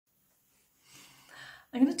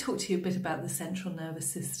I'm going to talk to you a bit about the central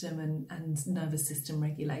nervous system and nervous system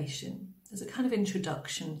regulation as a kind of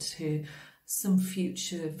introduction to some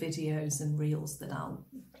future videos and reels that I'll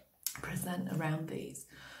present around these.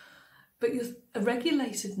 But a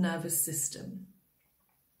regulated nervous system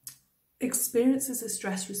experiences a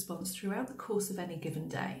stress response throughout the course of any given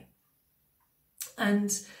day.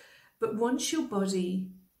 But once your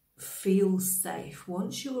body feels safe,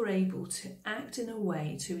 once you're able to act in a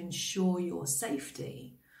way to ensure your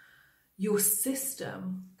safety, your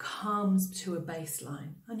system calms to a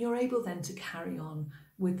baseline and you're able then to carry on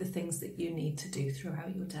with the things that you need to do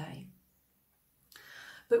throughout your day.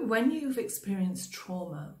 But when you've experienced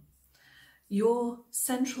trauma, your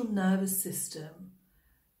central nervous system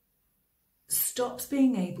stops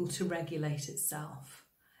being able to regulate itself.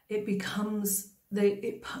 It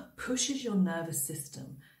pushes your nervous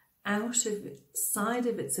system outside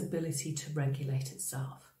of its ability to regulate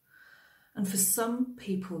itself. And for some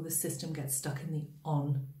people, the system gets stuck in the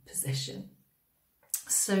on position.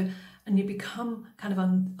 And you become kind of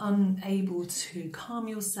unable to calm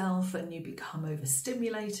yourself, and you become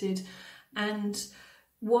overstimulated. And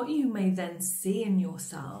what you may then see in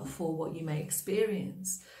yourself, or what you may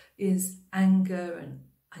experience, is anger and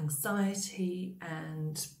anxiety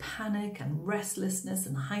and panic and restlessness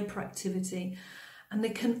and hyperactivity. And they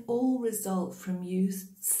can all result from you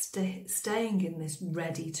staying in this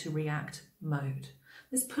ready to react mode.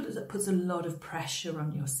 This puts a lot of pressure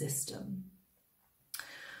on your system.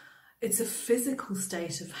 It's a physical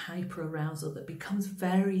state of hyperarousal that becomes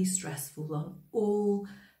very stressful on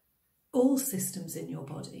all systems in your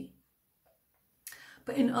body.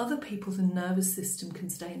 But in other people, the nervous system can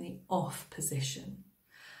stay in the off position.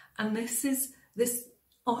 And this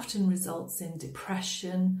often results in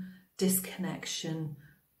depression, disconnection,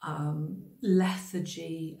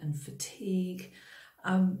 lethargy and fatigue.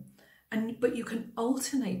 But you can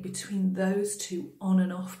alternate between those two on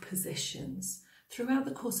and off positions throughout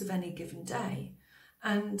the course of any given day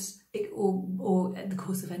or at the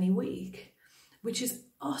course of any week, which is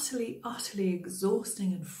utterly, utterly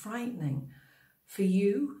exhausting and frightening for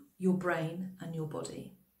you, your brain and your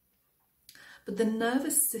body. But the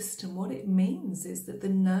nervous system, what it means is that the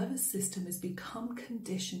nervous system has become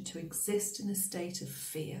conditioned to exist in a state of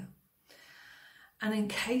fear. And in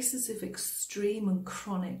cases of extreme and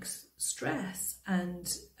chronic stress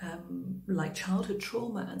and like childhood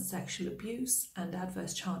trauma and sexual abuse and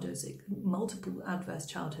multiple adverse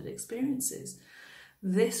childhood experiences,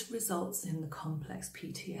 this results in the complex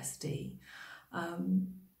PTSD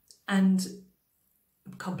and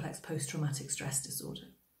complex post-traumatic stress disorder,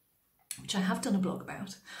 which I have done a blog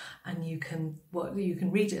about, and you can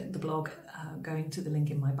read it, the blog, going to the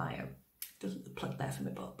link in my bio. Just the plug there for my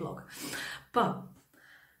blog. But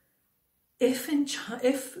if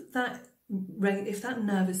that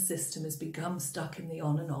nervous system has become stuck in the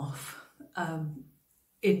on and off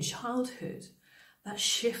in childhood, that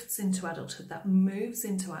shifts into adulthood, that moves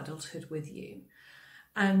into adulthood with you,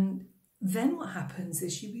 and then what happens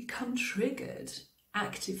is you become triggered,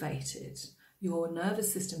 activated. Your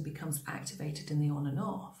nervous system becomes activated in the on and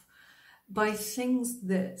off by things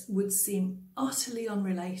that would seem utterly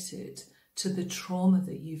unrelated to the trauma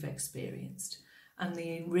that you've experienced and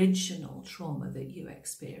the original trauma that you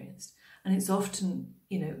experienced. And it's often,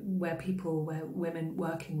 where women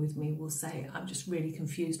working with me will say, I'm just really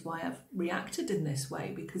confused why I've reacted in this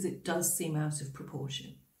way, because it does seem out of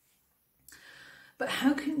proportion. But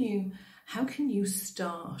how can you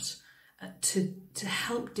start to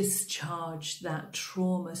help discharge that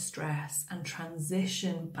trauma stress and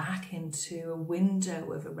transition back into a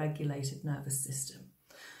window of a regulated nervous system?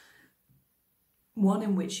 One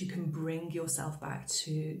in which you can bring yourself back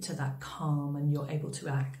to that calm, and you're able to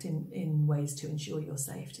act in ways to ensure your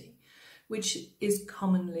safety, which is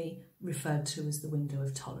commonly referred to as the window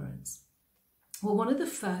of tolerance. Well, one of the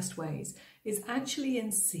first ways is actually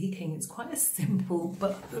in seeking. It's quite a simple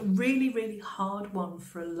but a really, really hard one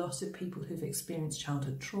for a lot of people who've experienced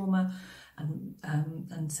childhood trauma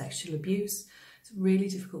and sexual abuse. It's a really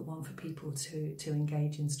difficult one for people to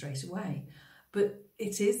engage in straight away. But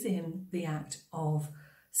it is in the act of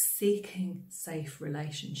seeking safe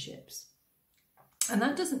relationships. And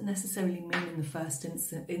that doesn't necessarily mean in the first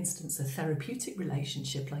instance a therapeutic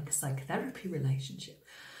relationship like a psychotherapy relationship,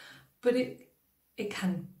 but it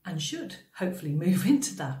can and should hopefully move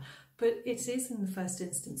into that. But it is in the first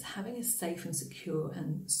instance having a safe and secure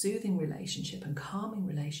and soothing relationship and calming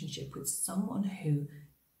relationship with someone who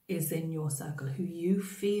is in your circle, who you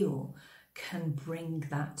feel can bring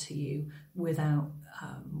that to you without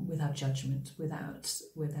judgment,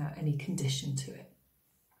 without any condition to it.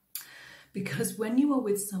 Because when you are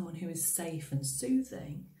with someone who is safe and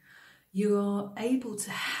soothing, you are able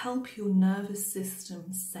to help your nervous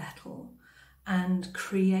system settle and it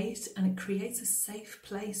creates a safe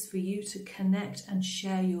place for you to connect and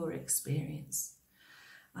share your experience.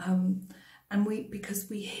 Because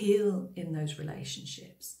we heal in those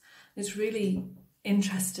relationships. It's really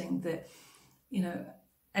interesting that, you know,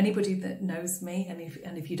 anybody that knows me, and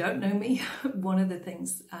if you don't know me, one of the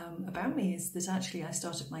things about me is that actually I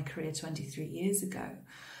started my career 23 years ago,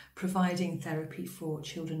 providing therapy for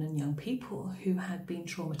children and young people who had been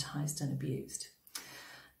traumatized and abused.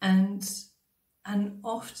 And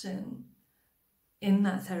often in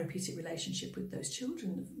that therapeutic relationship with those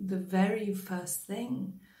children, the very first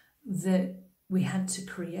thing that we had to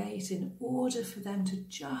create in order for them to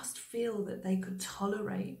just feel that they could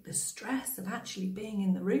tolerate the stress of actually being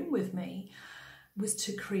in the room with me was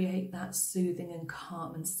to create that soothing and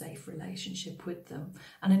calm and safe relationship with them,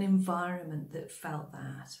 and an environment that felt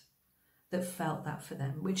that for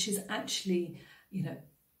them, which is actually, you know,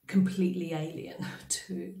 completely alien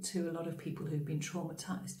to a lot of people who've been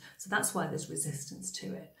traumatized. So that's why there's resistance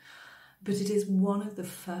to it. But it is one of the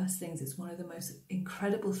first things, it's one of the most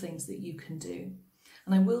incredible things that you can do.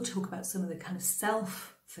 And I will talk about some of the kind of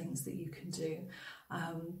self things that you can do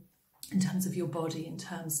in terms of your body, in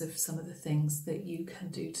terms of some of the things that you can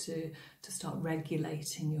do to start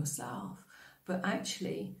regulating yourself. But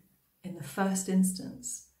actually, in the first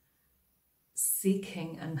instance,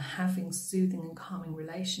 seeking and having soothing and calming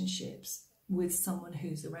relationships with someone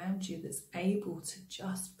who's around you that's able to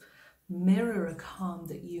just mirror a calm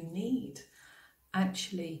that you need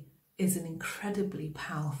actually is an incredibly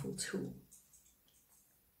powerful tool.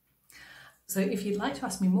 So if you'd like to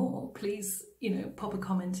ask me more, please, you know, pop a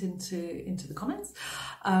comment into the comments,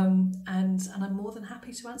 and I'm more than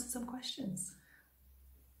happy to answer some questions.